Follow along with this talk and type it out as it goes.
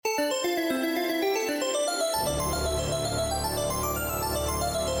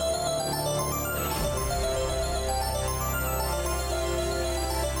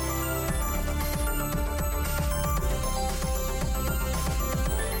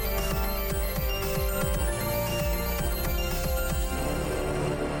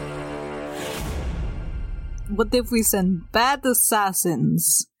What if we send bad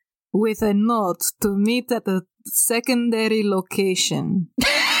assassins with a note to meet at a secondary location?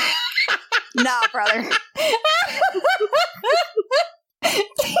 Nah, brother.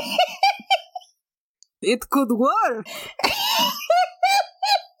 It could work.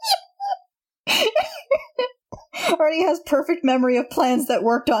 Artie has perfect memory of plans that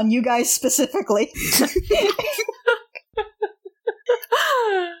worked on you guys specifically.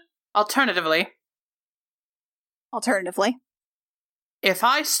 Alternatively, if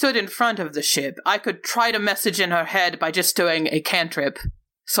I stood in front of the ship, I could try to message in her head by just doing a cantrip,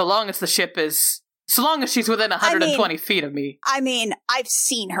 so long as she's within 120 feet of me. I mean, I've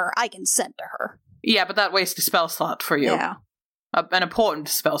seen her. I can send to her. Yeah, but that wastes a spell slot for you. Yeah. An important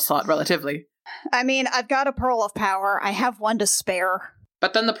spell slot, relatively. I mean, I've got a Pearl of Power. I have one to spare.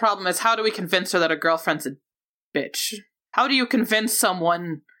 But then the problem is, how do we convince her that her girlfriend's a bitch? How do you convince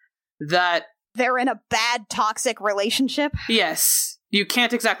someone that... they're in a bad, toxic relationship? Yes. You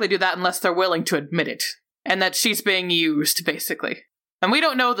can't exactly do that unless they're willing to admit it. And that she's being used, basically. And we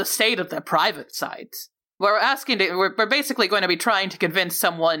don't know the state of their private sides. We're basically going to be trying to convince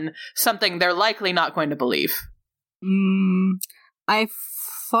someone something they're likely not going to believe. I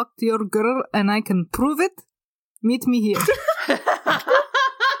fucked your girl and I can prove it. Meet me here.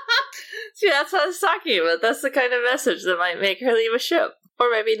 See, that's what I was talking about. That's the kind of message that might make her leave a ship. Or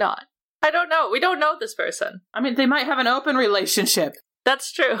maybe not. I don't know. We don't know this person. I mean, they might have an open relationship.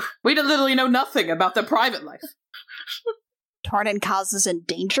 That's true. We literally know nothing about their private life. Tarnin causes in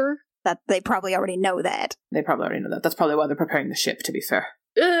danger? That they probably already know that. They probably already know that. That's probably why they're preparing the ship, to be fair.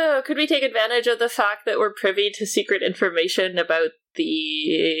 Could we take advantage of the fact that we're privy to secret information about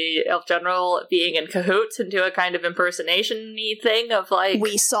the Elf General being in cahoots and do a kind of impersonation-y thing of like...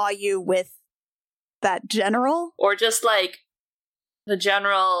 we saw you with that general? Or just like, the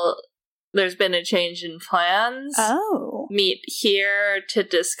general, there's been a change in plans. Oh. Meet here to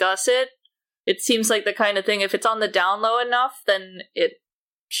discuss it. It seems like the kind of thing, if it's on the down low enough, then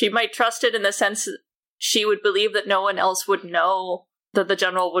she might trust it in the sense that she would believe that no one else would know that the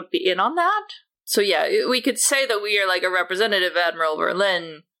general would be in on that. So yeah, we could say that we are like a representative Admiral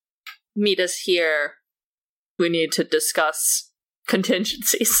Verlin. Meet us here. We need to discuss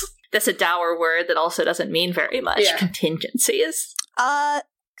contingencies. That's a dour word that also doesn't mean very much. Yeah. Contingencies.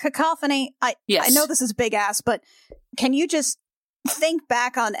 Cacophony, yes. I know this is big ass, but can you just think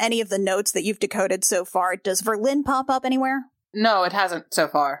back on any of the notes that you've decoded so far? Does Verlin pop up anywhere? No, it hasn't so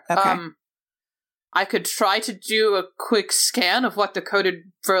far. Okay. I could try to do a quick scan of what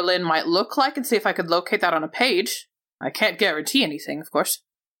decoded Verlin might look like and see if I could locate that on a page. I can't guarantee anything, of course.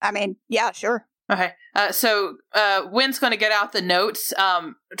 I mean, yeah, sure. Okay, so Wynn's going to get out the notes,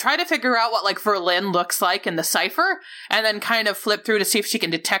 try to figure out what, like, Verlin looks like in the cipher, and then kind of flip through to see if she can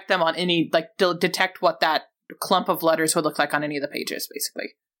detect them on any, like, detect what that clump of letters would look like on any of the pages, basically.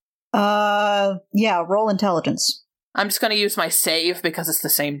 Yeah, roll intelligence. I'm just going to use my save because it's the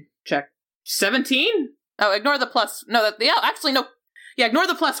same check. 17? Oh, ignore the plus. No, no. Yeah, ignore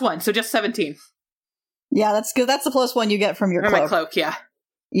the plus one, so just 17. Yeah, that's good. That's the plus one you get from your cloak. My cloak, yeah.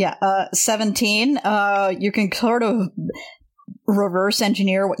 Yeah, 17. You can sort of reverse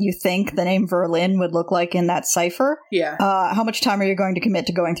engineer what you think the name Verlin would look like in that cipher. Yeah. How much time are you going to commit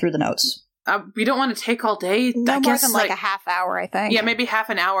to going through the notes? We don't want to take all day. No I more guess than like a half hour, I think. Yeah, maybe half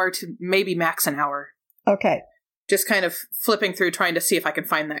an hour to maybe max an hour. Okay. Just kind of flipping through, trying to see if I can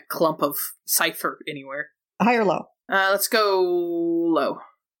find that clump of cipher anywhere. High or low? Let's go low.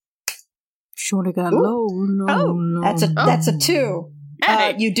 Should have got low. No. That's a 2.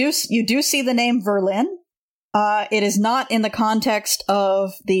 Hey. You do see the name Verlin. It is not in the context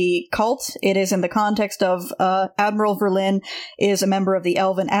of the cult. It is in the context of Admiral Verlin is a member of the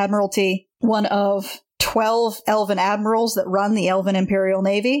Elven Admiralty, one of 12 Elven admirals that run the Elven Imperial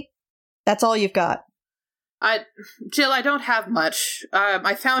Navy. That's all you've got. Jill, I don't have much.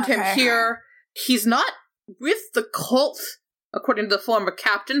 I found him here. He's not with the cult, according to the former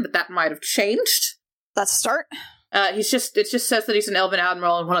captain, but that might have changed. Let's start. It just says that he's an Elven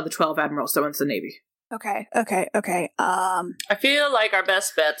admiral and one of the 12 admirals that runs the Navy. Okay. I feel like our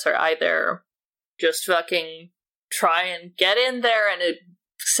best bets are either just fucking try and get in there and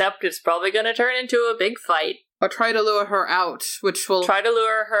accept it's probably going to turn into a big fight. Or try to lure her out, which will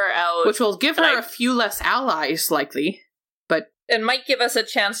Which will give her a few less allies, likely. But it might give us a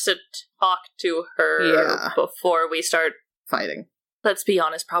chance to talk to her before we start fighting. Let's be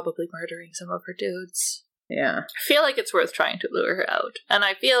honest, probably murdering some of her dudes. Yeah. I feel like it's worth trying to lure her out. And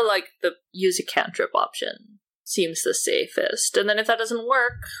I feel like the use a cantrip option seems the safest. And then if that doesn't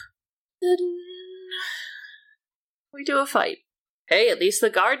work, then we do a fight. Hey, at least the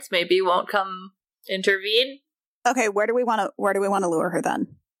guards maybe won't come intervene. Okay, where do we want to lure her then?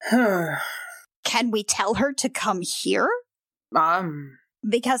 Can we tell her to come here?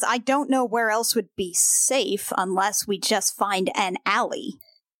 Because I don't know where else would be safe unless we just find an alley.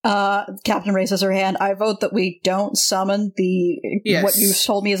 Captain raises her hand. I vote that we don't summon what you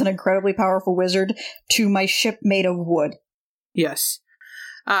told me is an incredibly powerful wizard to my ship made of wood. Yes.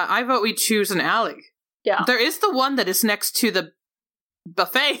 I vote we choose an alley. Yeah. There is the one that is next to the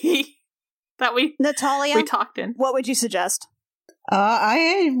buffet that Natalia, we talked in. What would you suggest?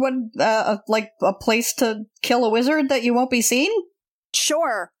 I would, like a place to kill a wizard that you won't be seen?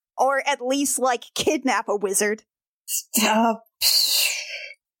 Sure. Or at least, kidnap a wizard.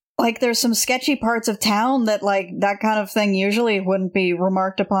 There's some sketchy parts of town that, that kind of thing usually wouldn't be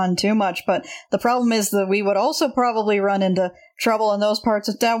remarked upon too much, but the problem is that we would also probably run into trouble in those parts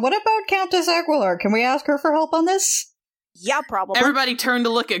of town. What about Countess Aguilar? Can we ask her for help on this? Yeah, probably. Everybody turned to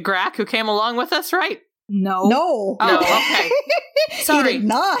look at Grack, who came along with us, right? No. Oh, okay. Sorry. He did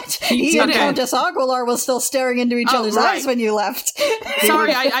not. He and Countess Aguilar was still staring into each other's eyes when you left.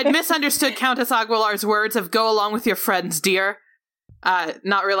 Sorry, I misunderstood Countess Aguilar's words of "go along with your friends, dear."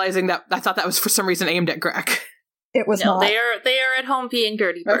 Not realizing that I thought that was for some reason aimed at Grack. It was not. They are at home being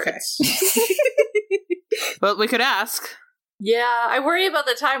dirty birds. Okay. Well, we could ask. Yeah, I worry about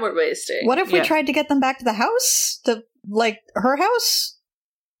the time we're wasting. What if we tried to get them back to the house? To, her house?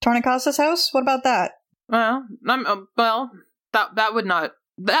 Tornicasa's house? What about that? Well, that would not...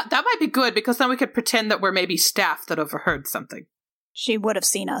 That might be good, because then we could pretend that we're maybe staff that overheard something. She would have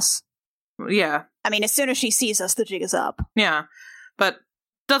seen us. Yeah. I mean, as soon as she sees us, the jig is up. Yeah, but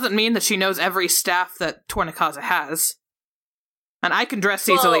doesn't mean that she knows every staff that Tornicasa has. And I can dress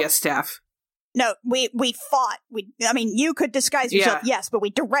easily as staff. No, we fought. You could disguise yourself, yes, but we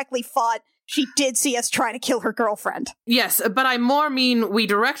directly fought. She did see us trying to kill her girlfriend. Yes, but I more mean we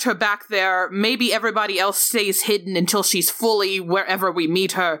direct her back there, maybe everybody else stays hidden until she's fully wherever we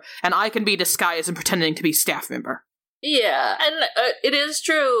meet her, and I can be disguised and pretending to be staff member. Yeah, and it is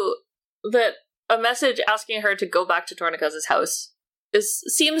true that a message asking her to go back to Tornicasa's house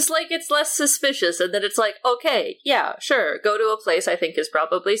seems like it's less suspicious, and that it's like, okay, yeah, sure, go to a place I think is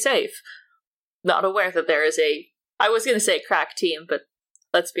probably safe. Not aware that there is I was going to say crack team, but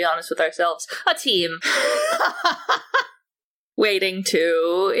let's be honest with ourselves, a team waiting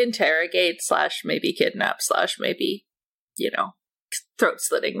to interrogate / maybe kidnap / maybe,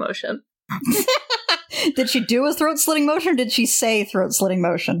 throat-slitting motion. Did she do a throat-slitting motion, or did she say throat-slitting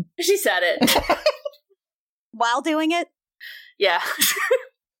motion? She said it. While doing it? Yeah.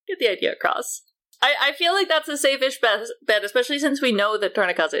 Get the idea across. I feel like that's a safe-ish bet, especially since we know that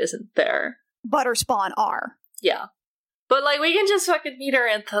Tornicasa isn't there. Butterspawn are. Yeah. But, we can just fucking meet her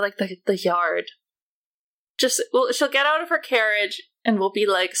in the yard. She'll get out of her carriage, and we'll be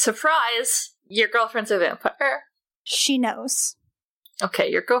like, surprise, your girlfriend's a vampire. She knows. Okay,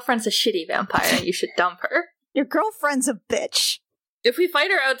 your girlfriend's a shitty vampire, and you should dump her. Your girlfriend's a bitch. If we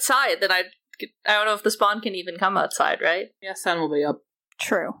fight her outside, then I don't know if the spawn can even come outside, right? Yeah, sun will be up.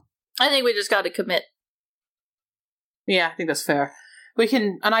 True. I think we just gotta commit. Yeah, I think that's fair. We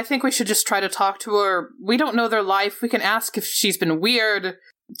can, and I think we should just try to talk to her. We don't know their life. We can ask if she's been weird.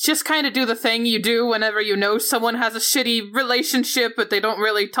 Just kind of do the thing you do whenever you know someone has a shitty relationship, but they don't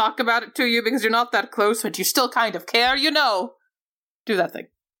really talk about it to you because you're not that close, but you still kind of care, Do that thing.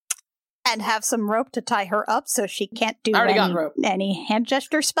 And have some rope to tie her up so she can't do any hand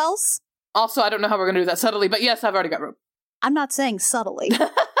gesture spells? Also, I don't know how we're going to do that subtly, but yes, I've already got rope. I'm not saying subtly.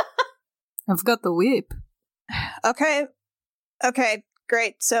 I've got the whip. Okay,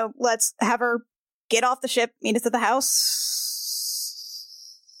 great. So let's have her get off the ship, meet us at the house.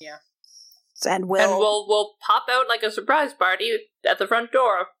 Yeah. And we'll pop out like a surprise party at the front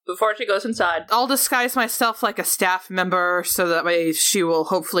door before she goes inside. I'll disguise myself like a staff member so that way she will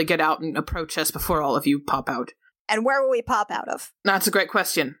hopefully get out and approach us before all of you pop out. And where will we pop out of? That's a great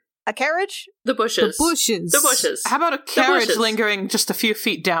question. A carriage? The bushes. The bushes. How about a carriage lingering just a few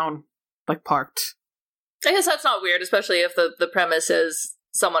feet down, parked? I guess that's not weird, especially if the premise is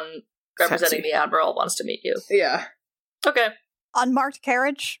someone representing the Admiral wants to meet you. Yeah. Okay. Unmarked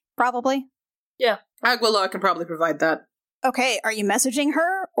carriage, probably? Yeah. Aguilar can probably provide that. Okay, are you messaging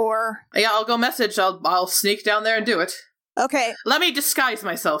her, or...? Yeah, I'll go message. I'll sneak down there and do it. Okay. Let me disguise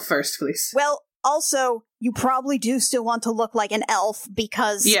myself first, please. Well, also, you probably do still want to look like an elf,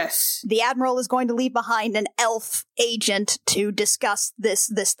 because... Yes. The Admiral is going to leave behind an elf agent to discuss this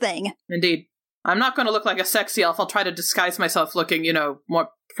thing. Indeed. I'm not going to look like a sexy elf. I'll try to disguise myself looking, more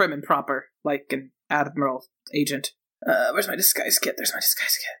prim and proper, like an Admiral agent. Where's my disguise kit? There's my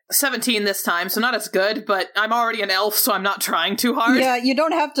disguise kit. 17 this time, so not as good, but I'm already an elf, so I'm not trying too hard. Yeah, you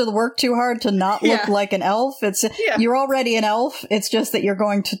don't have to work too hard to not look like an elf. You're already an elf. It's just that you're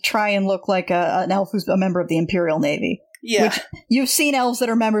going to try and look like an elf who's a member of the Imperial Navy. Yeah. Which, you've seen elves that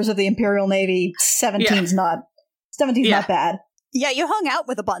are members of the Imperial Navy. 17's not bad. Yeah, you hung out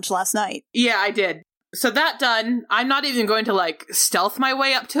with a bunch last night. Yeah, I did. So that done, I'm not even going to, stealth my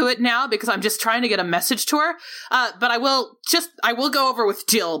way up to it now because I'm just trying to get a message to her. But I will go over with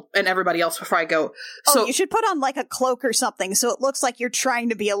Jill and everybody else before I go. So you should put on, a cloak or something so it looks like you're trying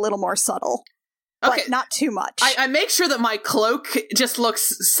to be a little more subtle. But not too much. I make sure that my cloak just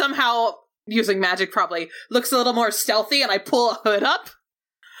looks somehow, using magic probably, looks a little more stealthy, and I pull a hood up.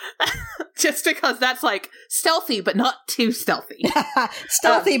 Just because that's stealthy, but not too stealthy.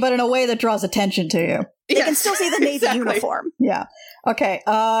 Stealthy, but in a way that draws attention to you. You can still see the Navy uniform. Yeah. Okay.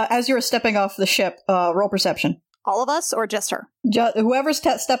 As you're stepping off the ship, roll perception. All of us, or just her? Whoever's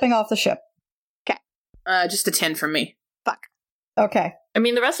stepping off the ship. Okay. Just a 10 from me. Fuck. Okay. I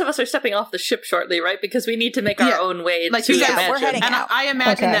mean, the rest of us are stepping off the ship shortly, right? Because we need to make our own way to the mansion. We're heading out. I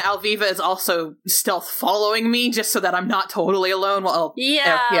imagine that Alviva is also stealth following me, just so that I'm not totally alone. Well,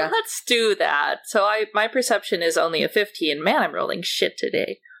 let's do that. So my perception is only a 15. Man, I'm rolling shit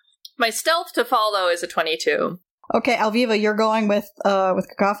today. My stealth to follow is a 22. Okay, Alviva, you're going with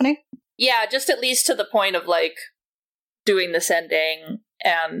Cacophony? Yeah, just at least to the point of, doing the sending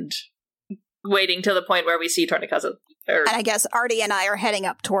and waiting to the point where we see Tornakaza. And I guess Artie and I are heading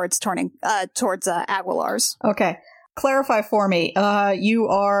up towards Aguilar's. Okay. Clarify for me.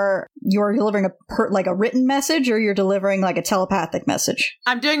 You're delivering a written message, or you're delivering a telepathic message?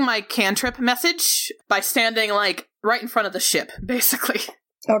 I'm doing my cantrip message by standing right in front of the ship, basically.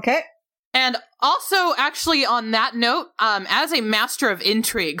 Okay. And also, actually, on that note, as a master of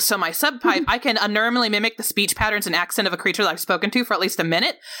intrigue, so my subpipe, I can normally mimic the speech patterns and accent of a creature that I've spoken to for at least a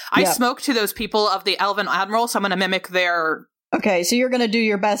minute. I spoke to those people of the Elven Admiral, so I'm going to mimic their... Okay, so you're going to do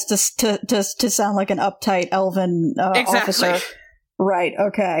your best to sound like an uptight Elven officer. Right,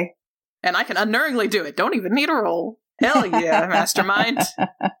 okay. And I can unerringly do it. Don't even need a roll. Hell yeah, mastermind.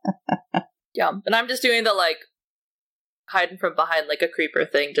 Yeah, and I'm just doing the, hiding from behind a creeper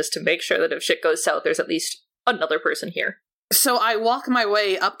thing just to make sure that if shit goes south, there's at least another person here. So I walk my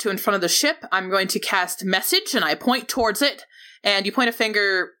way up to in front of the ship. I'm going to cast message, and I point towards it, and you point a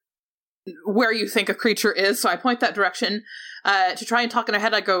finger where you think a creature is, so I point that direction. To try and talk in her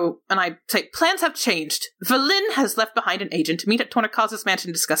head, I go, and I say, plans have changed. Verlin has left behind an agent to meet at Tornakaza's mansion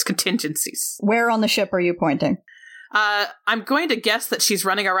to discuss contingencies. Where on the ship are you pointing? I'm going to guess that she's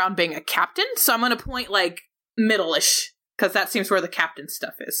running around being a captain, so I'm going to point, middle-ish. Because that seems where the captain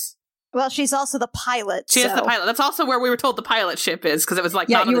stuff is. Well, she's also the pilot. She is the pilot. That's also where we were told the pilot ship is, because it was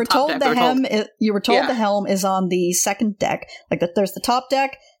not on the top deck. You were told the helm is on the second deck. There's the top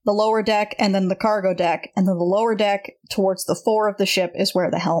deck, the lower deck, and then the cargo deck, and then the lower deck towards the fore of the ship is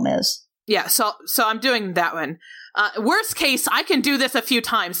where the helm is. Yeah, so I'm doing that one. Worst case, I can do this a few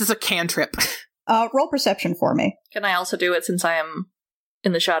times. This is a cantrip. Roll perception for me. Can I also do it since I am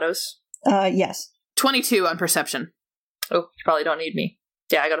in the shadows? Yes. 22 on perception. Oh, you probably don't need me.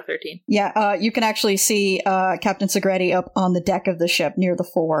 Yeah, I got a 13. Yeah, you can actually see Captain Segretti up on the deck of the ship near the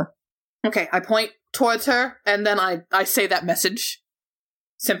fore. Okay, I point towards her, and then I say that message.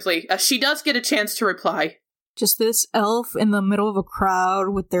 Simply. She does get a chance to reply. Just this elf in the middle of a crowd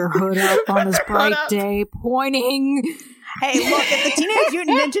with their hood up on this bright day, pointing. Hey, look, if the Teenage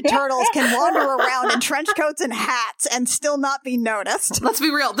Mutant Ninja Turtles can wander around in trench coats and hats and still not be noticed. Let's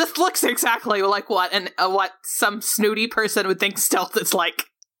be real, this looks exactly like what some snooty person would think stealth is like.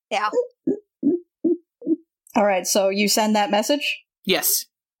 Yeah. All right, so you send that message? Yes.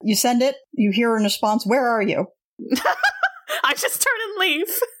 You send it, you hear a response, where are you? I just turn and leave.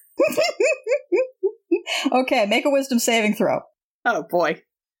 Okay, make a wisdom saving throw. Oh boy.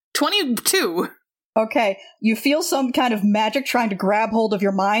 22. Okay, you feel some kind of magic trying to grab hold of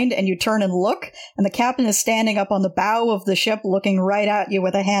your mind, and you turn and look, and the captain is standing up on the bow of the ship looking right at you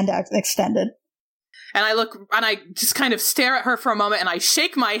with a hand extended. And I look, and I just kind of stare at her for a moment, and I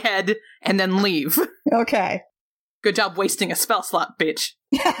shake my head, and then leave. Okay. Good job wasting a spell slot, bitch.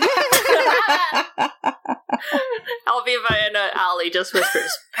 Alviva in an alley just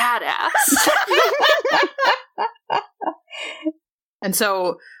whispers, badass. And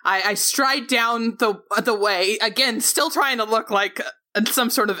so I stride down the way, again, still trying to look like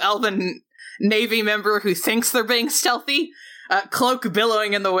some sort of elven Navy member who thinks they're being stealthy, cloak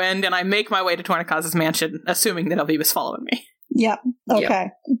billowing in the wind, and I make my way to Tornakaza's mansion, assuming that Alviva's following me. Yep. Okay.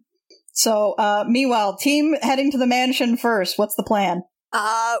 Yep. So, meanwhile, team heading to the mansion first. What's the plan?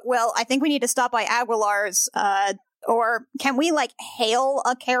 Well, I think we need to stop by Aguilar's, Or can we, hail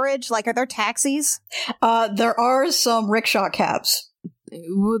a carriage? Are there taxis? There are some rickshaw cabs.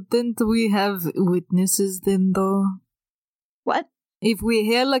 Wouldn't we have witnesses then, though? What? If we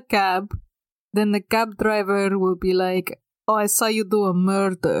hail a cab, then the cab driver will be like, "Oh, I saw you do a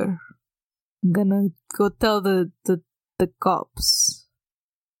murder. I'm gonna go tell the cops.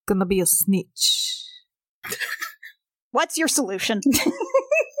 Gonna be a snitch." What's your solution?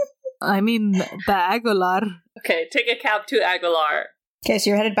 I mean, the Aguilar. Okay, take a cab to Aguilar. Okay, so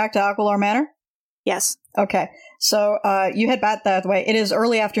you're headed back to Aguilar Manor? Yes. Okay, so you head back that way. It is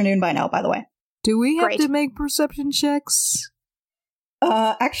early afternoon by now, by the way. Do we have Great. to make perception checks?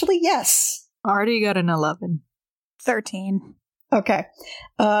 Actually, yes. Already got an 11. 13. Okay.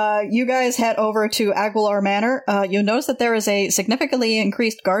 You guys head over to Aguilar Manor. You'll notice that there is a significantly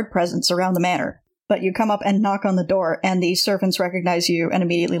increased guard presence around the manor. But you come up and knock on the door, and the servants recognize you and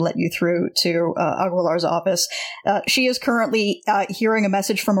immediately let you through to Aguilar's office. She is currently hearing a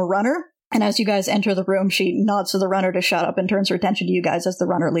message from a runner, and as you guys enter the room, she nods to the runner to shut up and turns her attention to you guys as the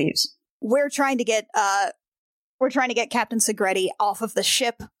runner leaves. We're trying to get Captain Segretti off of the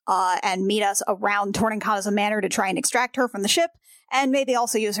ship and meet us around Torninkaza Manor to try and extract her from the ship, and maybe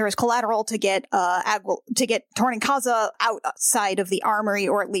also use her as collateral to get Torninkaza outside of the armory,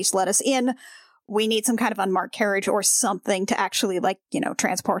 or at least let us in. We need some kind of unmarked carriage or something to actually,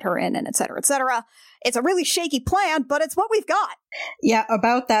 transport her in, and et cetera, et cetera. It's a really shaky plan, but it's what we've got. Yeah,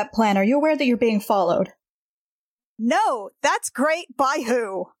 about that plan, are you aware that you're being followed? No, that's great. By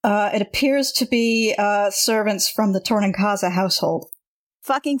who? It appears to be servants from the Torninkaza household.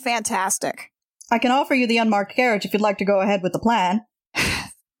 Fucking fantastic. I can offer you the unmarked carriage if you'd like to go ahead with the plan.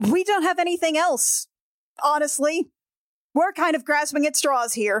 We don't have anything else, honestly. We're kind of grasping at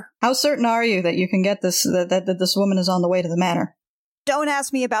straws here. How certain are you that you can get this, that this woman is on the way to the manor? Don't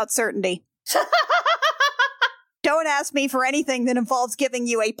ask me about certainty. Don't ask me for anything that involves giving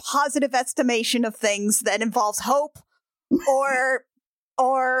you a positive estimation of things that involves hope or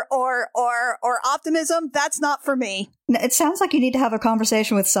optimism. That's not for me. It sounds like you need to have a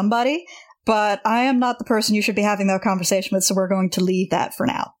conversation with somebody, but I am not the person you should be having that conversation with, so we're going to leave that for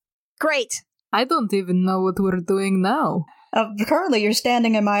now. Great. I don't even know what we're doing now. Currently, you're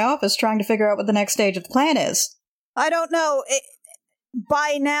standing in my office trying to figure out what the next stage of the plan is. I don't know.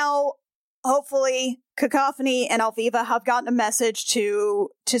 By now, hopefully, Cacophony and Alviva have gotten a message to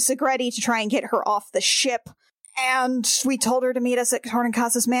Segretti to try and get her off the ship. And we told her to meet us at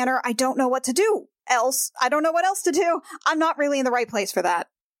Torninkaza's Manor. I don't know what to do else. I don't know what else to do. I'm not really in the right place for that.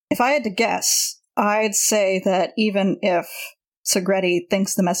 If I had to guess, I'd say that even if Segretti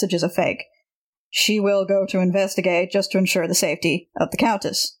thinks the message is a fake, she will go to investigate just to ensure the safety of the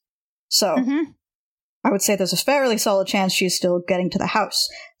Countess. So, I would say there's a fairly solid chance she's still getting to the house.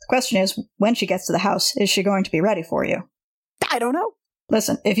 The question is, when she gets to the house, is she going to be ready for you? I don't know.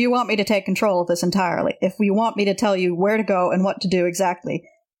 Listen, if you want me to take control of this entirely, if you want me to tell you where to go and what to do exactly,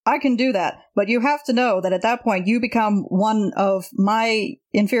 I can do that. But you have to know that at that point, you become one of my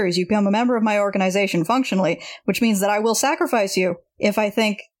inferiors. You become a member of my organization functionally, which means that I will sacrifice you if I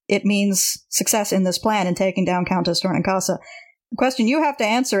think it means success in this plan in taking down Countess Torninkaza. The question you have to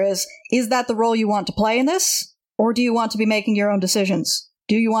answer is that the role you want to play in this? Or do you want to be making your own decisions?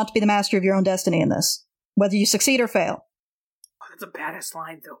 Do you want to be the master of your own destiny in this? Whether you succeed or fail. Oh, that's a badass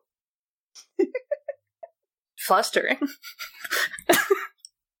line, though. Flustering.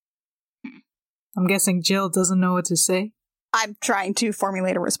 I'm guessing Jill doesn't know what to say. I'm trying to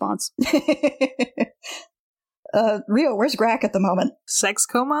formulate a response. Rio, where's Grack at the moment? Sex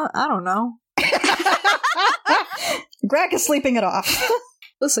coma? I don't know. Grack is sleeping it off.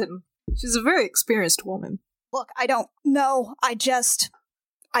 Listen, she's a very experienced woman. Look, I don't know. I just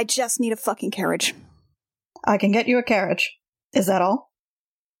need a fucking carriage. I can get you a carriage. Is that all?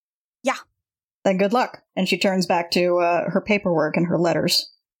 Yeah. Then good luck. And she turns back to her paperwork and her letters.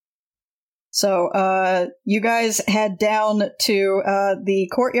 So, you guys head down to the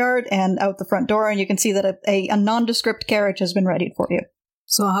courtyard and out the front door, and you can see that a nondescript carriage has been readied for you.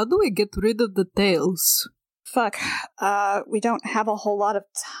 So how do we get rid of the tails? Fuck. We don't have a whole lot of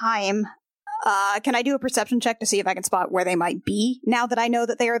time. Can I do a perception check to see if I can spot where they might be, now that I know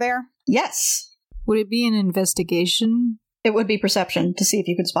that they are there? Yes. Would it be an investigation? It would be perception to see if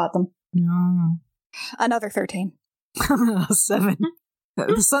you could spot them. No. Another 13. 7.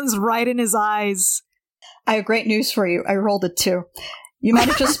 The sun's right in his eyes. I have great news for you. I rolled a 2. You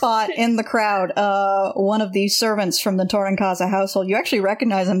managed to spot in the crowd one of the servants from the Torninkaza household. You actually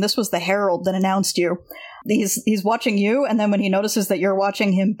recognize him. This was the herald that announced you. He's watching you, and then when he notices that you're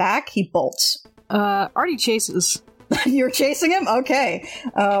watching him back, he bolts. Artie chases. You're chasing him? Okay.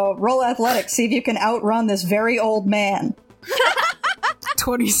 Roll athletics. See if you can outrun this very old man.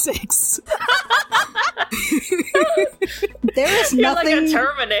 26. There is You're nothing. like a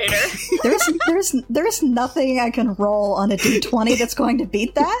Terminator. There's nothing I can roll on a d20 that's going to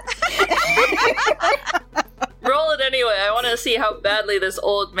beat that. Roll it anyway. I want to see how badly this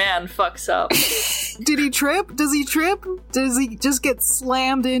old man fucks up. Did he trip? Does he trip? Does he just get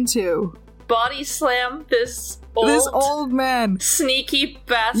slammed into? Body slam this old man. Sneaky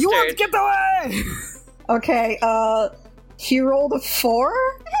bastard. You want to get away! Okay, he rolled a 4?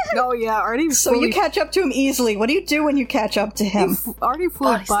 Oh yeah, Artie. So you catch up to him easily. What do you do when you catch up to him? Artie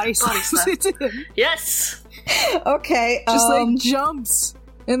fully body slams into him. Yes! Okay, Just jumps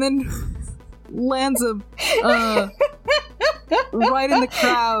and then lands him right in the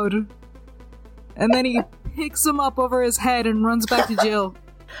crowd. And then he picks him up over his head and runs back to Jill.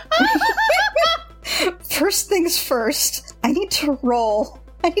 First things first, I need to roll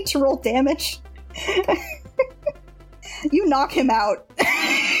damage. You knock him out.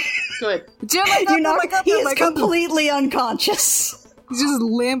 Good. Jill, He is completely unconscious. He's just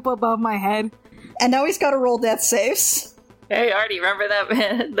limp above my head. And now he's got to roll death saves. Hey, Artie, remember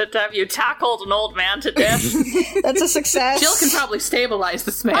the time you tackled an old man to death? That's a success. Jill can probably stabilize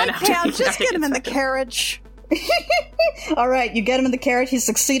this man. I can't. Just get him in the carriage. Alright, you get him in the carriage. He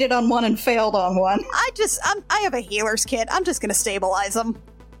succeeded on one and failed on one. I have a healer's kit. I'm just gonna stabilize him.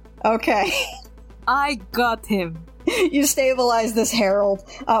 Okay. I got him. You stabilize this herald.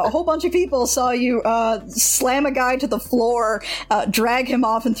 A whole bunch of people saw you slam a guy to the floor, drag him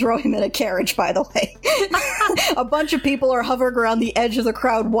off, and throw him in a carriage, by the way. A bunch of people are hovering around the edge of the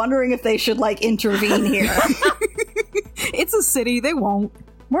crowd, wondering if they should, intervene here. It's a city, they won't.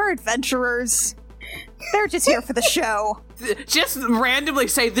 We're adventurers. They're just here for the show. Just randomly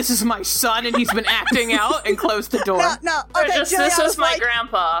say, "This is my son," and he's been acting out, and close the door. No. Okay, this was my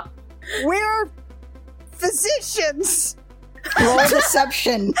grandpa. We're physicians. Roll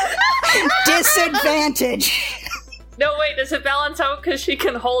deception. Disadvantage. No, wait, does it balance out because she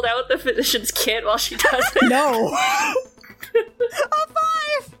can hold out the physician's kit while she does it? No. A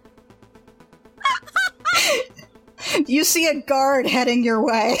 5! You see a guard heading your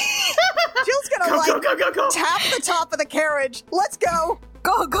way. Jill's gonna Go. tap the top of the carriage. Let's go.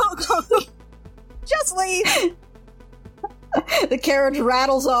 Go. Just leave. The carriage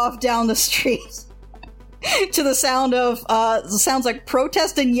rattles off down the street to the sound of sounds like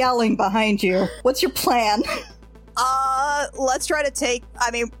protest and yelling behind you. What's your plan? Let's try to take.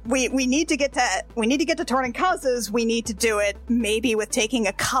 I mean, we need to get to Tornincazes. We need to do it maybe with taking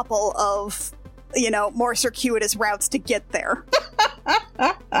a couple of more circuitous routes to get there.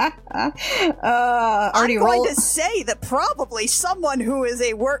 Already I'm going to say that probably someone who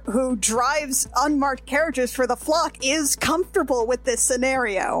who drives unmarked carriages for the flock is comfortable with this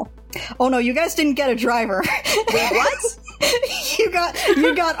scenario. Oh no, you guys didn't get a driver. Wait, what?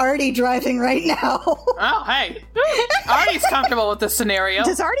 You got Artie driving right now. Oh, hey. Artie's comfortable with this scenario.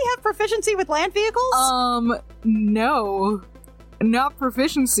 Does Artie have proficiency with land vehicles? No. Not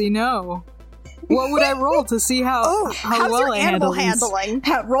proficiency, no. What would I roll to see how how's well your I animal handle these?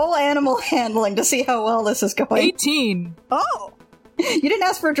 handling? Roll animal handling to see how well this is going. 18. Oh. You didn't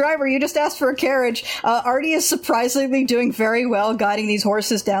ask for a driver, you just asked for a carriage. Artie is surprisingly doing very well guiding these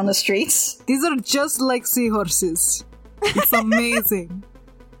horses down the streets. These are just like seahorses. It's amazing.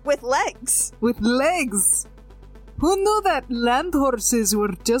 With legs. With legs. Who knew that land horses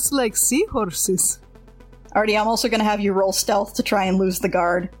were just like seahorses? Artie, I'm also going to have you roll stealth to try and lose the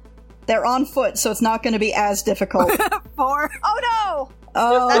guard. They're on foot, so it's not going to be as difficult. 4. Oh no!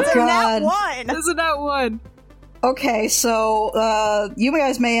 Oh, That's God. a nat 1! Isn't that one? Okay, so you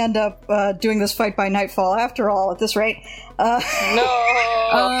guys may end up doing this fight by nightfall after all, at this rate. No!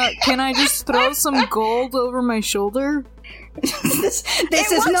 Can I just throw some gold over my shoulder? This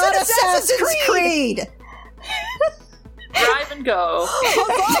is not Assassin's Creed! Drive and go.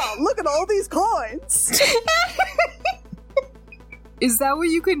 Huzzah! Look at all these coins! Is that what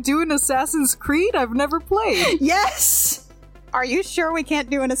you can do in Assassin's Creed? I've never played. Yes! Are you sure we can't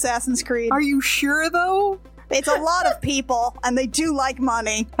do an Assassin's Creed? Are you sure, though? It's a lot of people, and they do like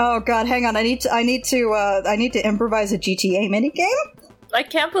money. Oh God, hang on. I need to improvise a GTA minigame. I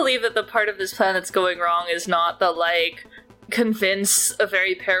can't believe that the part of this plan that's going wrong is not the, convince a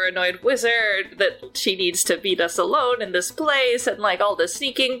very paranoid wizard that she needs to beat us alone in this place and, all the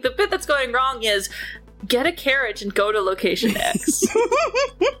sneaking. The bit that's going wrong is get a carriage and go to location X.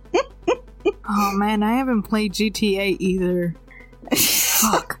 Oh man, I haven't played GTA either.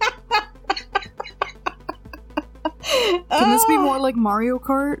 Fuck. Can this be more like Mario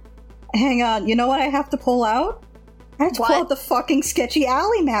Kart? Hang on, you know what I have to pull out? I have to pull out the fucking sketchy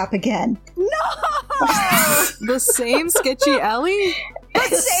alley map again. No! The same sketchy alley? The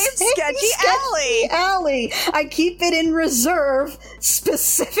same sketchy alley! I keep it in reserve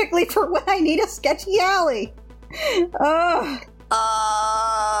specifically for when I need a sketchy alley. I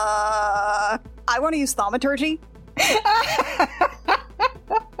want to use thaumaturgy.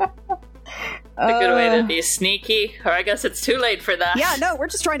 A good way to be sneaky, or I guess it's too late for that. Yeah, no, we're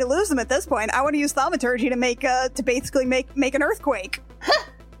just trying to lose them at this point. I want to use thaumaturgy to make an earthquake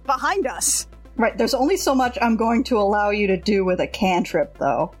behind us. Right, there's only so much I'm going to allow you to do with a cantrip,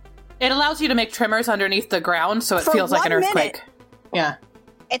 though. It allows you to make tremors underneath the ground, so it For feels like an 1 earthquake. minute. Yeah.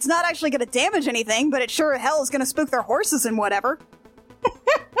 It's not actually going to damage anything, but it sure as hell is going to spook their horses and whatever.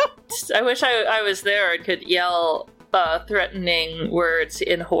 I wish I was there and could yell threatening words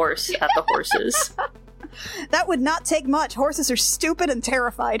in horse at the horses. That would not take much. Horses are stupid and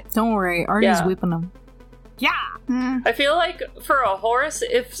terrified. Don't worry, Artie's Yeah. whipping them. Yeah! I feel like for a horse,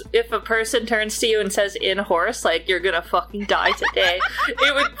 if a person turns to you and says in horse, like, you're gonna fucking die today,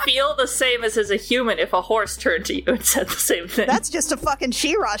 it would feel the same as a human if a horse turned to you and said the same thing. That's just a fucking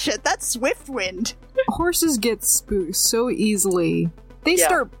She-Ra shit. That's Swift Wind. Horses get spooked so easily. They Yeah.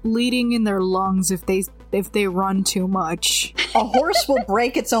 start bleeding in their lungs if they run too much. A horse will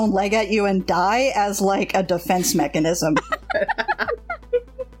break its own leg at you and die as, like, a defense mechanism.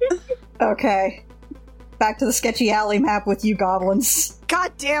 Okay. Back to the sketchy alley map with you goblins.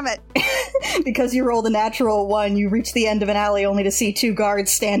 God damn it. Because you rolled a natural 1, you reach the end of an alley only to see 2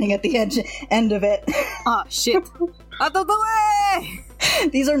 guards standing at the end of it. Ah, shit. Out of the way!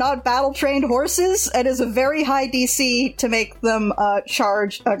 These are not battle-trained horses. It is a very high DC to make them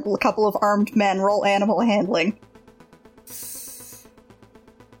charge a couple of armed men. Roll animal handling.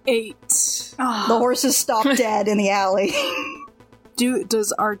 8. The horses stop dead in the alley.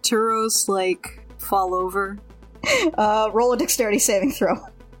 Does Arturos, fall over? Roll a dexterity saving throw.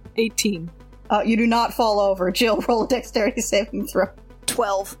 18. You do not fall over. Jill, roll a dexterity saving throw.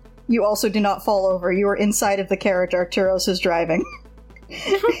 12. You also do not fall over. You are inside of the carriage Arturos is driving.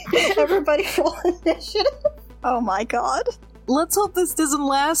 Everybody roll initiative. Oh my god. Let's hope this doesn't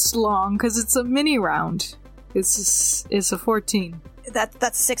last long, because it's a mini round. It's a 14.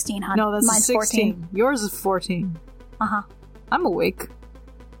 That's 16, huh? No, that's Mine's 16. 14. Yours is 14. Uh-huh. I'm awake.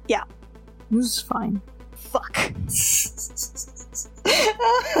 Yeah. This is fine. Fuck.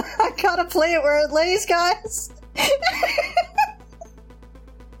 I gotta play it where it lays, guys.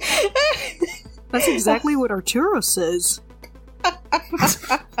 That's exactly what Arturo says.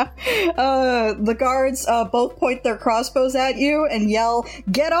 The guards both point their crossbows at you and yell,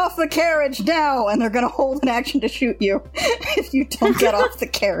 "Get off the carriage now!" And they're gonna hold an action to shoot you if you don't get off the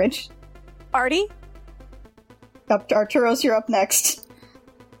carriage. Artie? Arturos, you're up next.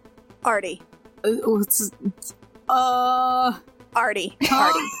 Artie. Artie.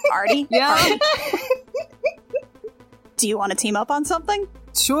 Artie? Yeah? Artie? Do you want to team up on something?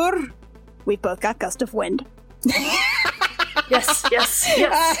 Sure. We've both got Gust of Wind. Yes.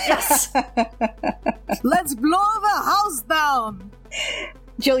 Let's blow the house down!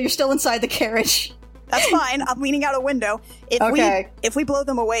 Jill, you're still inside the carriage. That's fine. I'm leaning out a window. Okay. If we blow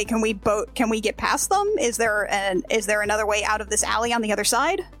them away, can we get past them? Is there another way out of this alley on the other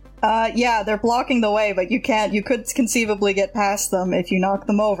side? Yeah, they're blocking the way, but you could conceivably get past them if you knock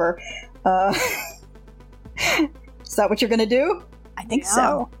them over. Is that what you're gonna do? I think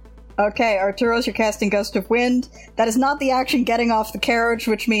so. Okay, Arturos, you're casting Gust of Wind. That is not the action getting off the carriage,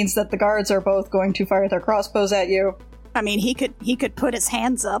 which means that the guards are both going to fire their crossbows at you. I mean, he could put his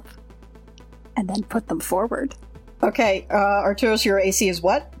hands up and then put them forward. Okay, Arturos, your AC is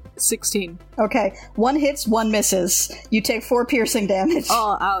what? 16. Okay, 1 hits, 1 misses. You take 4 piercing damage.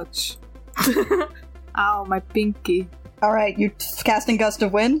 Oh, ouch. Ow, my pinky. Alright, you casting Gust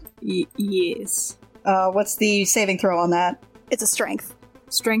of Wind? Yes. What's the saving throw on that? It's a strength.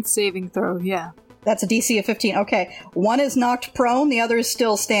 Strength saving throw, yeah. That's a DC of 15. Okay, 1 is knocked prone, the other is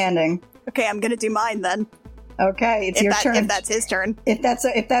still standing. Okay, I'm gonna do mine then. Okay, it's your turn. If that's his turn. If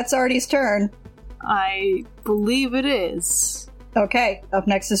that's Artie's turn. I believe it is. Okay, up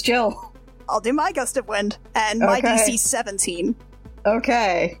next is Jill. I'll do my Gust of Wind, and my Okay. DC 17.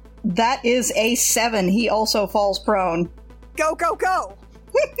 Okay, that is a 7. He also falls prone. Go, go, go!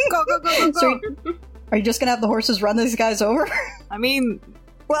 Go, go, go, go, go! So are you just gonna have the horses run these guys over? I mean,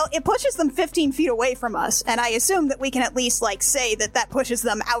 Well, it pushes them 15 feet away from us, and I assume that we can at least, say that pushes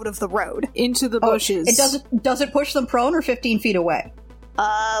them out of the road. into the bushes. Does it push them prone or 15 feet away?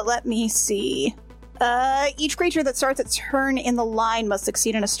 Let me see. Each creature that starts its turn in the line must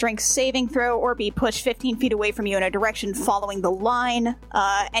succeed in a strength saving throw or be pushed 15 feet away from you in a direction following the line.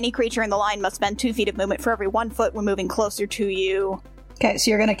 Any creature in the line must spend 2 feet of movement for every 1 foot when moving closer to you. Okay,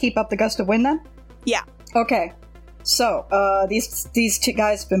 so you're going to keep up the gust of wind then? Yeah. Okay. So, these two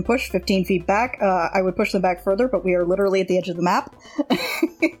guys have been pushed 15 feet back. I would push them back further, but we are literally at the edge of the map.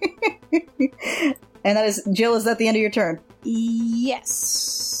 And that is, Jill, is that the end of your turn?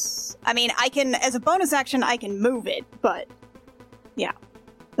 Yes. I mean, I can, as a bonus action, I can move it, but yeah.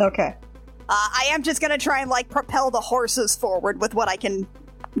 Okay. I am just gonna try and, propel the horses forward with what I can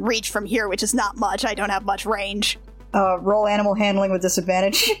reach from here, which is not much. I don't have much range. Roll animal handling with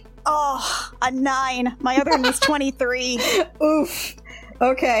disadvantage. Oh, a 9. My other one was 23. Oof.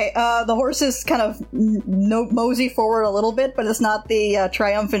 Okay, the horses kind of mosey forward a little bit, but it's not the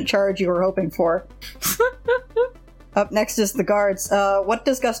triumphant charge you were hoping for. Up next is the guards. What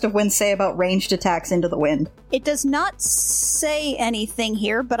does Gust of Wind say about ranged attacks into the wind? It does not say anything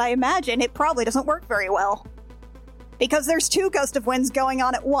here, but I imagine it probably doesn't work very well. Because there's 2 Gust of Winds going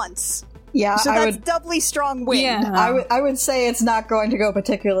on at once. Yeah, so that's doubly strong wind. Yeah. I would say it's not going to go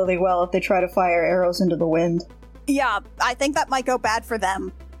particularly well if they try to fire arrows into the wind. Yeah, I think that might go bad for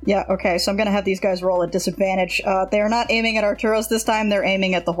them. Yeah, okay, so I'm gonna have these guys roll at disadvantage. They're not aiming at Arturos this time, they're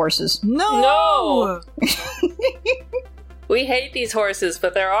aiming at the horses. No! We hate these horses,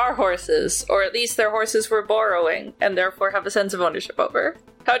 but there are horses. Or at least they're horses we're borrowing, and therefore have a sense of ownership over.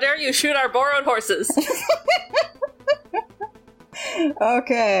 How dare you shoot our borrowed horses!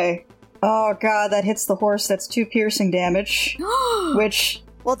 Okay. Oh god, that hits the horse. That's 2 piercing damage. Which...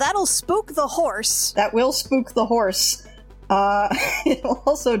 Well, that'll spook the horse. That will spook the horse. It will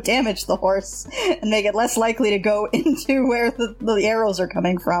also damage the horse and make it less likely to go into where the arrows are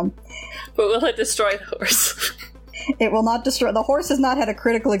coming from. But will it destroy the horse? It will not destroy... The horse has not had a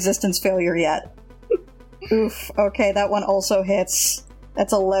critical existence failure yet. Oof. Okay, that one also hits.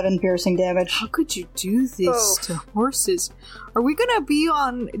 That's 11 piercing damage. How could you do this to horses? Are we gonna be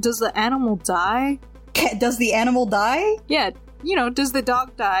on... Does the animal die? Does the animal die? Yeah, does the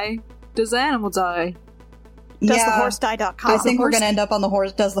dog die? Does the animal die? DoesTheHorseDie.com. I think we're gonna end up on the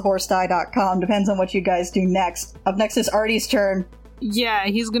horse. DoesTheHorseDie.com. Depends on what you guys do next. Up next is Artie's turn. Yeah,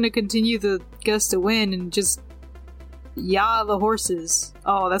 he's gonna continue the gust of wind and just... yah the horses.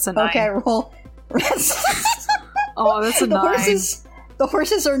 Oh, that's a 9. Okay, roll. Oh, that's a 9. The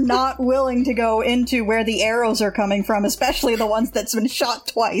horses are not willing to go into where the arrows are coming from, especially the ones that's been shot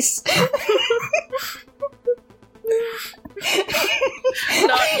twice.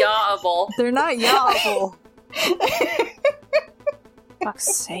 Not yawable. They're not yawable.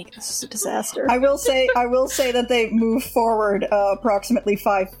 Fuck's sake, this is a disaster. I will say that they move forward approximately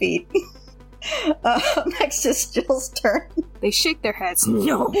 5 feet. Next is Jill's turn. They shake their heads.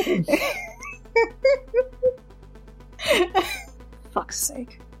 No. Fuck's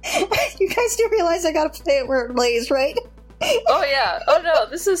sake. You guys do realize I gotta play it where it lays, right? Oh yeah. Oh no,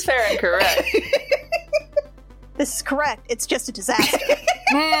 this is fair and correct. This is correct. It's just a disaster.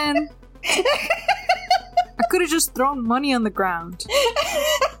 Man. I could have just thrown money on the ground.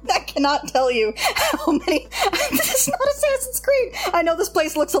 That cannot tell you how many... This is not Assassin's Creed! I know this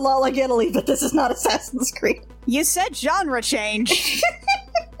place looks a lot like Italy, but this is not Assassin's Creed. You said genre change.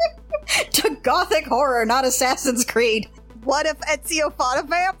 To gothic horror, not Assassin's Creed. What if Ezio fought a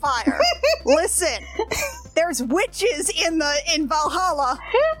vampire? Listen, there's witches in Valhalla.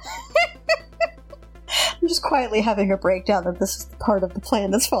 I'm just quietly having a breakdown that this is the part of the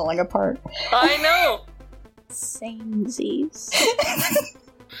plan that's falling apart. I know! Samesies.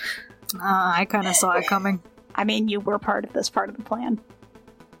 I kind of saw it coming. I mean, you were part of this part of the plan.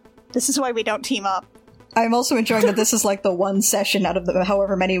 This is why we don't team up. I'm also enjoying that this is like the one session out of the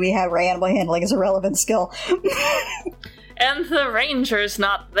however many we have where animal handling is a relevant skill. And the ranger's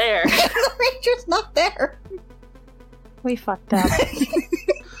not there. The ranger's not there. We fucked up.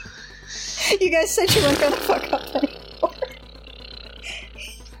 You guys said you weren't gonna fuck up anymore.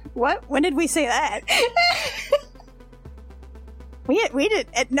 What? When did we say that? We did.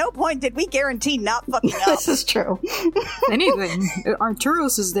 At no point did we guarantee not fucking up. This is true. Anything.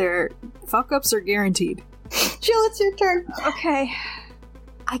 Arturos is there. Fuck ups are guaranteed. Jill, it's your turn. Okay.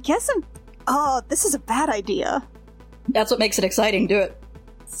 I guess I'm... Oh, this is a bad idea. That's what makes it exciting. Do it.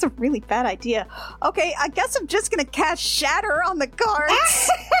 It's a really bad idea. Okay, I guess I'm just gonna cast Shatter on the guards.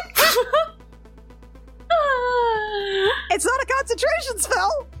 It's not a concentration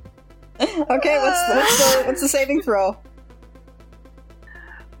spell. Okay, what's the saving throw?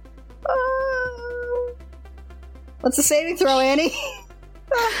 What's the saving throw, Annie?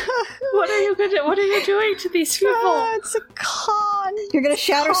 What are you doing to these people? It's a con You're gonna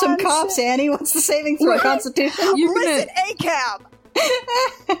shatter some cops, Annie. What's the saving throw? Constitution? Listen, ACAB!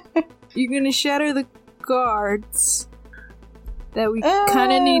 You're gonna shatter the guards that we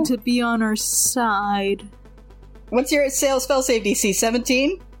kind of need to be on our side. What's your spell save DC?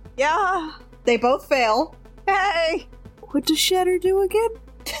 17? Yeah. They both fail. Hey! What does shatter do again?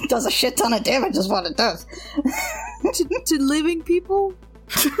 It does a shit ton of damage is what it does. to living people?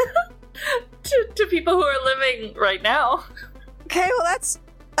 to people who are living right now. Okay, well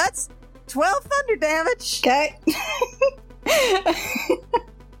that's 12 thunder damage. Okay.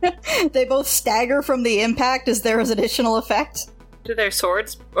 They both stagger from the impact as there is additional effect. Do their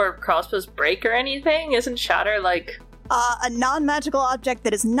swords or crossbows break or anything? Isn't shatter like... A non-magical object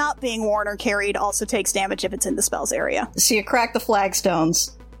that is not being worn or carried also takes damage if it's in the spell's area. So you crack the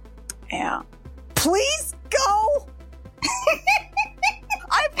flagstones. Yeah. Please go!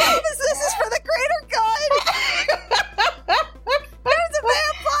 I promise this is for the greater good! There's a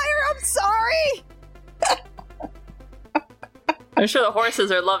vampire, I'm sorry! I'm sure the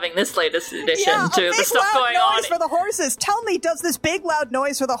horses are loving this latest edition, yeah, too. The stuff going on. For the horses. Tell me, does this big loud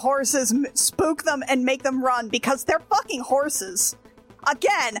noise for the horses spook them and make them run? Because they're fucking horses.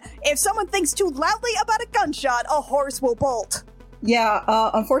 Again, if someone thinks too loudly about a gunshot, a horse will bolt. Yeah,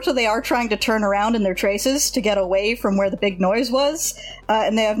 unfortunately they are trying to turn around in their traces to get away from where the big noise was,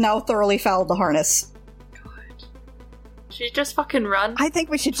 and they have now thoroughly fouled the harness. Should you just fucking run? I think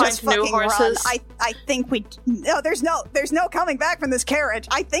we should just fucking run. I think we... No, there's no coming back from this carriage.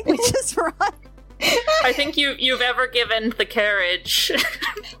 I think we just run. I think you've ever given the carriage.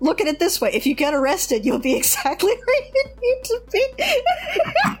 Look at it this way. If you get arrested, you'll be exactly where you need to be.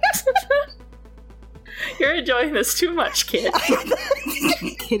 You're enjoying this too much, kid.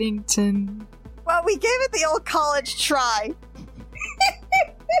 Kiddington. Well, we gave it the old college try.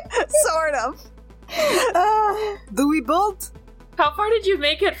 Sort of. Do we bolt? How far did you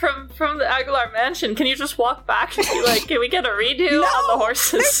make it from the Aguilar mansion? Can you just walk back and be like, can we get a redo on the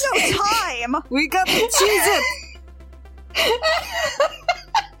horses? There's no time! We got to cheese it!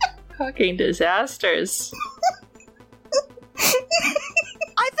 Fucking disasters.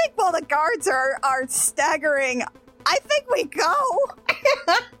 I think while the guards are staggering, I think we go!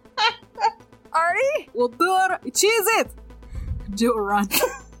 Artie? We'll do it! Cheese it! Do a run.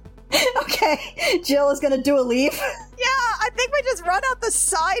 Okay, Jill is gonna do a leap. Yeah, I think we just run out the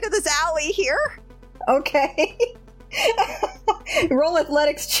side of this alley here. Okay. Roll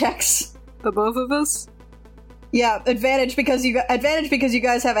athletics checks. The both of us? Yeah, advantage because you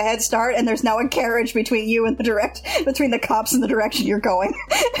guys have a head start, and there's now a carriage between you and between the cops and the direction you're going.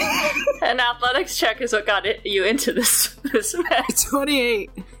 An athletics check is what got you into this mess.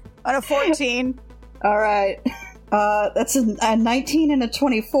 28. On a 14. All right. That's a 19 and a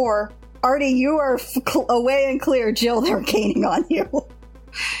 24. Artie, you are away and clear. Jill, they're gaining on you.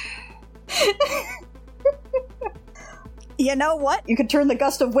 You know what? You could turn the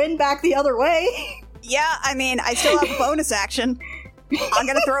gust of wind back the other way. Yeah, I mean, I still have a bonus action. I'm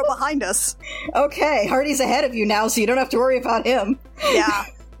gonna throw it behind us. Okay, Hardy's ahead of you now, so you don't have to worry about him. Yeah.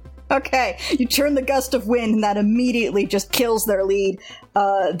 Okay, you turn the gust of wind, and that immediately just kills their lead.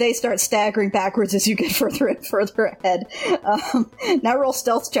 They start staggering backwards as you get further and further ahead. Now roll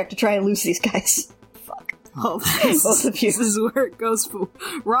stealth check to try and lose these guys. Fuck. Oh, Both of you. This is where it goes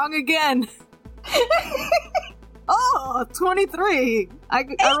wrong again. Oh, 23! I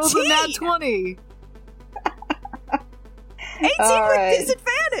rolled a nat 20. 18 All with right.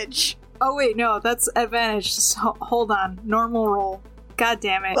 disadvantage! Oh wait, no, that's advantage. Just hold on. Normal roll. God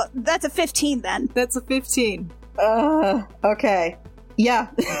damn it. Well, that's a 15 then. That's a 15. Okay. Yeah.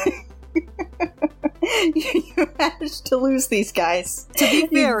 You managed to lose these guys. To be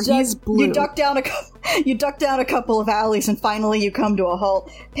fair, he's blue. You duck down a couple of alleys, and finally you come to a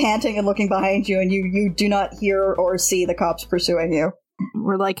halt, panting and looking behind you, and you do not hear or see the cops pursuing you.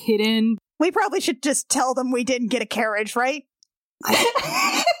 We're like hidden. We probably should just tell them we didn't get a carriage, right?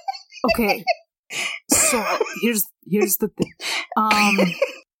 Okay. So here's the thing.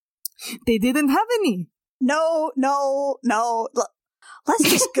 They didn't have any. No. Let's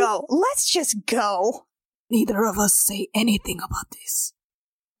just go. Let's just go. Neither of us say anything about this.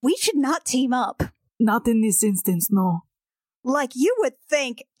 We should not team up. Not in this instance, no. Like, you would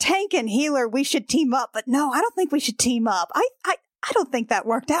think tank and healer, we should team up, but no, I don't think we should team up. I don't think that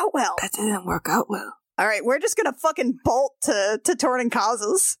worked out well. That didn't work out well. All right, we're just gonna fucking bolt to Torn and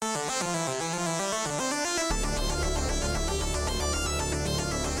Causes.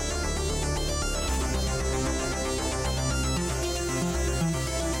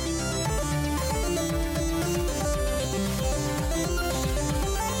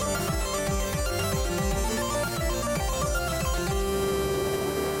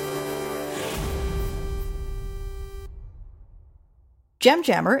 Gem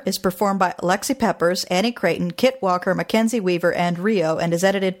Jammer is performed by Alexi Peppers, Annie Creighton, Kit Walker, Mackenzie Weaver, and Rio, and is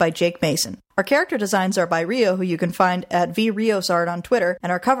edited by Jake Mason. Our character designs are by Rio, who you can find at vriosart on Twitter,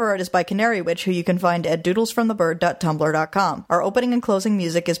 and our cover art is by Canary Witch, who you can find at doodlesfromthebird.tumblr.com. Our opening and closing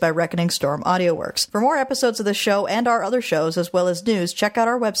music is by Reckoning Storm AudioWorks. For more episodes of this show and our other shows, as well as news, check out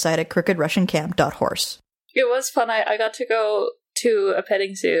our website at crookedrussiancamp.horse. It was fun. I got to go to a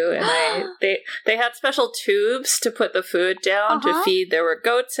petting zoo, and they had special tubes to put the food down to feed. There were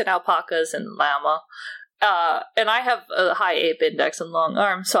goats and alpacas and llama. And I have a high ape index and long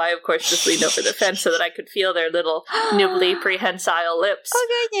arms, so I, of course, just leaned over the fence so that I could feel their little nibbly, prehensile lips.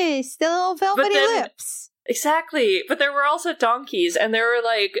 Oh, goodness, the little velvety lips. Exactly, but there were also donkeys, and there were,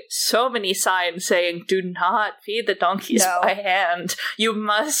 like, so many signs saying, do not feed the donkeys by hand. You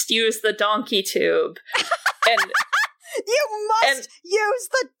must use the donkey tube. And... You must use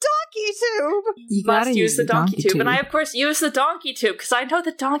the donkey tube! You must use the donkey tube. And I, of course, use the donkey tube, because I know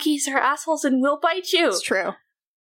that donkeys are assholes and will bite you. It's true.